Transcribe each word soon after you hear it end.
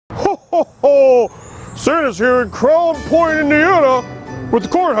ho, ho. Santa's here in Crown Point, Indiana with the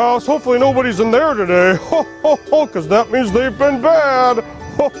courthouse. Hopefully nobody's in there today. Ho, ho, ho, because that means they've been bad.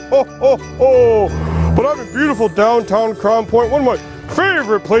 Ho, ho, ho, ho. But I'm in beautiful downtown Crown Point, one of my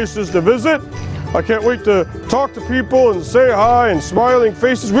favorite places to visit. I can't wait to talk to people and say hi and smiling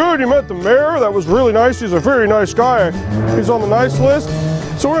faces. We already met the mayor. That was really nice. He's a very nice guy. He's on the nice list.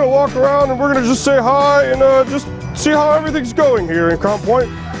 So we're gonna walk around and we're gonna just say hi and just see how everything's going here in Crown Point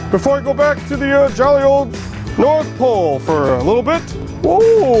before I go back to the jolly old North Pole for a little bit.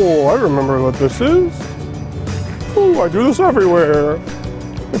 Whoa, I remember what this is. Ooh, I do this everywhere.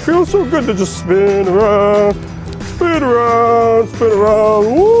 It feels so good to just spin around, spin around, spin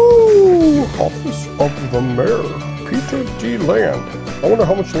around. Woo! Office of the Mayor, Peter D. Land. I wonder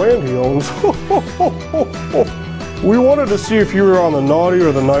how much land he owns. We wanted to see if you were on the naughty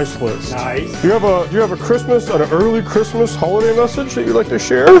or the nice list. Nice. Do you have a Christmas, an early Christmas holiday message that you'd like to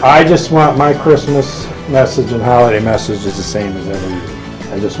share? I just want my Christmas message and holiday message is the same as every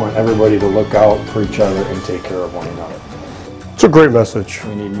year. I just want everybody to look out for each other and take care of one another. It's a great message.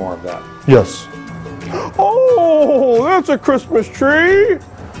 We need more of that. Yes. Oh, that's a Christmas tree.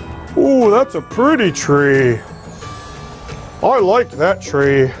 Ooh, that's a pretty tree. I like that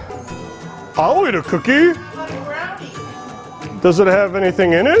tree. I'll eat a cookie. Does it have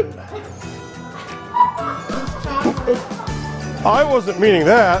anything in it? I wasn't meaning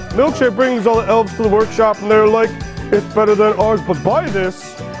that. Milkshake brings all the elves to the workshop and they're like, it's better than ours, but buy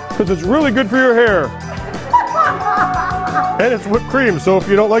this because it's really good for your hair. And it's whipped cream, so if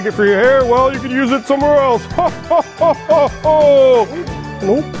you don't like it for your hair, well, you can use it somewhere else. Ho, ho, ho, ho, ho.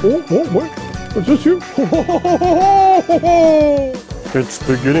 No, oh, wait, is this you? Ho, ho, ho, ho, ho, ho. It's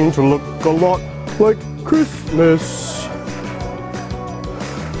beginning to look a lot like Christmas.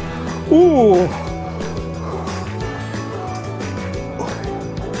 Ooh.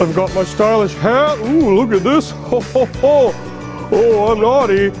 I've got my stylish hat. Ooh, look at this. Ho, ho, ho. Oh, I'm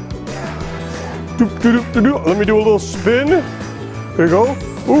naughty. Let me do a little spin. There you go.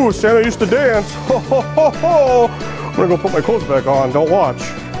 Ooh, Santa used to dance. Ho, ho, ho, ho. I'm gonna go put my clothes back on. Don't watch.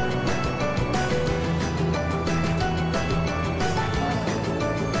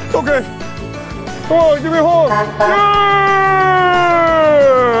 Okay. Oh, give me a hug. Yeah!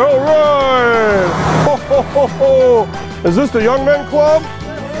 All right. Ho, ho, ho, ho. Is this the Young Men Club?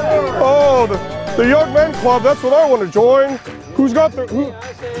 Oh, the Young Men Club. That's what I want to join. Who's got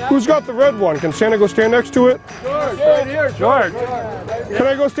the red one? Can Santa go stand next to it? George, right here, George. Can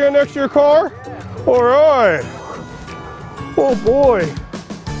I go stand next to your car? All right. Oh boy.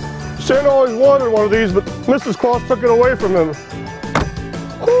 Santa always wanted one of these, but Mrs. Claus took it away from him.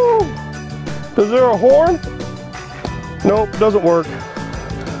 Whew. Is there a horn? Nope, doesn't work.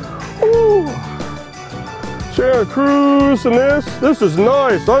 Ooh. Santa Cruz and this. This is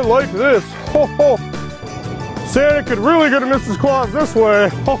nice. I like this. Ho, ho. Santa could really get to Mrs. Claus this way.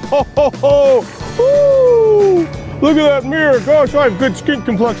 Ho, ho, ho, ho. Woo. Look at that mirror. Gosh, I have good skin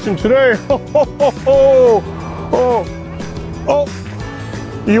complexion today. Ho, ho, ho, ho. Oh. Oh.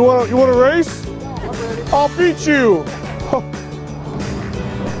 You want to race? I'll beat you. Ho.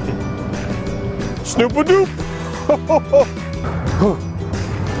 Snoop-a-doop. Ho, ho, ho.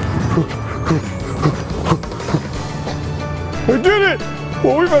 We did it!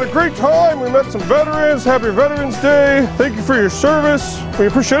 Well, we've had a great time. We met some veterans. Happy Veterans Day. Thank you for your service. We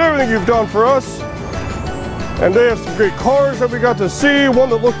appreciate everything you've done for us. And they have some great cars that we got to see. One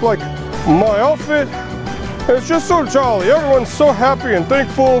that looked like my outfit. And it's just so jolly. Everyone's so happy and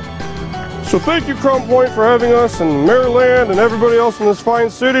thankful. So thank you, Crown Point, for having us, and Maryland, and everybody else in this fine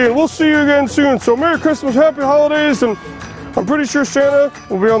city. And we'll see you again soon. So Merry Christmas, Happy Holidays, and I'm pretty sure Santa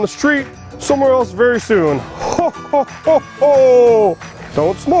will be on the street somewhere else very soon. Ho, ho, ho, ho.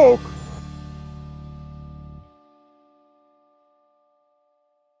 Don't smoke.